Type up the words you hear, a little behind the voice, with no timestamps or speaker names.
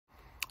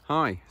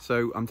Hi,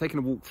 so I'm taking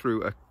a walk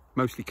through a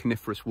mostly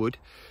coniferous wood.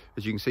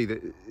 As you can see,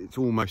 that it's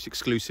almost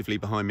exclusively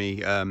behind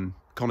me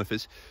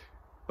conifers,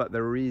 but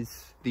there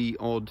is the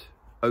odd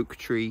oak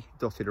tree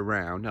dotted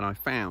around, and I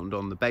found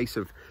on the base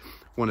of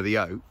one of the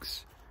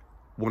oaks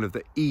one of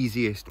the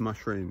easiest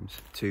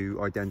mushrooms to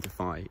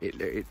identify.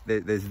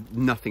 There's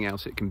nothing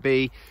else it can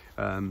be.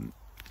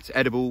 It's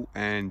edible,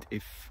 and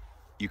if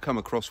you come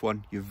across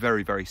one, you're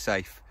very, very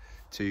safe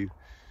to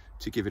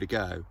give it a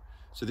go.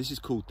 So this is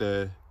called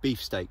the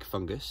beefsteak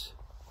fungus.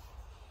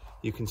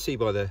 You can see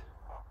by the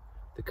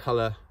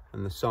colour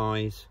and the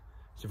size,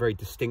 it's a very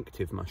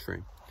distinctive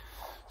mushroom.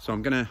 So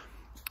I'm going to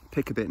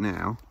pick a bit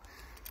now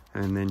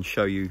and then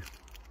show you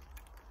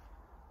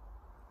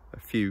a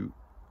few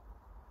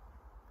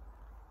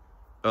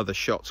other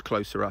shots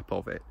closer up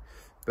of it.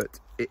 But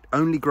it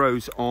only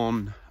grows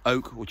on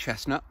oak or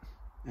chestnut,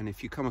 and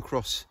if you come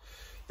across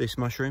this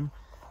mushroom,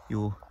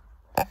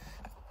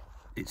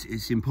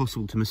 it's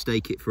impossible to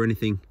mistake it for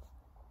anything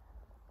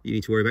you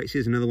need to worry about. See,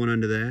 there's another one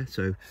under there,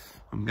 so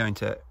I'm going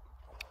to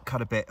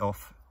cut a bit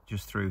off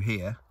just through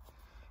here.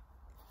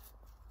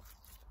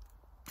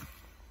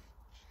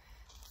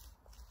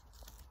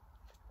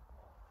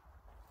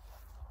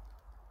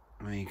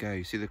 There you go.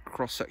 You see the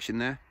cross section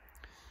there?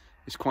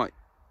 It's quite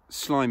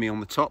slimy on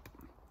the top,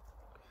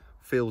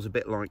 feels a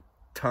bit like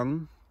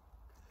tongue,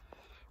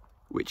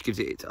 which gives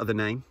it its other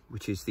name,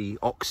 which is the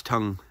ox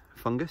tongue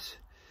fungus.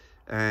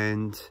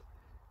 And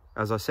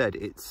as I said,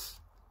 it's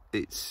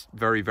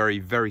very, very,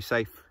 very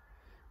safe.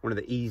 One of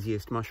the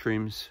easiest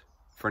mushrooms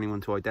for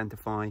anyone to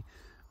identify.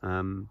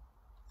 The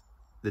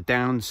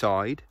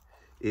downside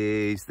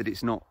is that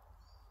it's not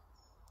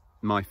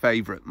my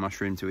favourite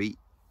mushroom to eat.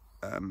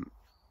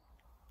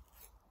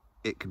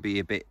 It can be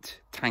a bit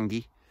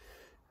tangy.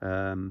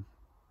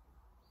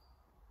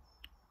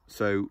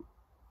 So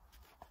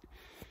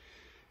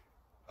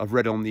I've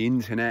read on the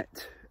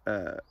internet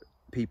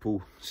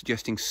people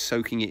suggesting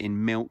soaking it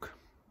in milk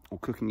or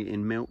cooking it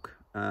in milk.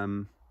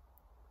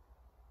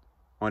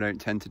 I don't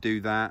tend to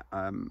do that.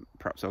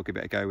 Perhaps I'll give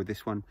it a go with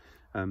this one.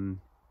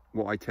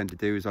 What I tend to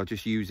do is I'll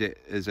just use it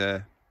as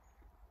a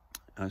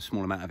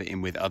small amount of it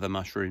in with other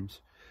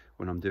mushrooms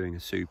when I'm doing a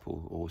soup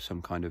or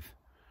some kind of,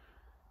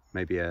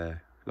 maybe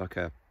like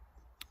a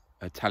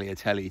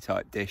tagliatelle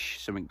type dish,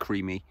 something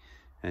creamy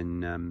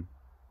and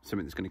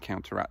something that's going to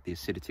counteract the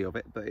acidity of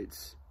it. But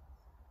it's,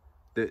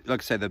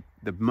 like I say, the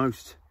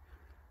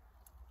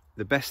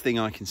best thing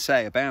I can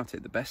say about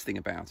it, the best thing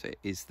about it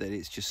is that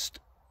it's just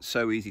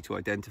so easy to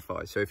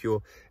identify. So if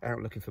you're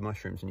out looking for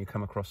mushrooms and you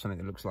come across something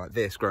that looks like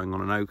this growing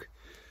on an oak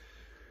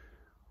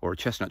or a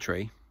chestnut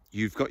tree,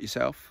 you've got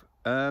yourself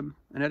an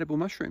edible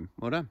mushroom.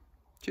 Well done.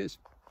 Cheers.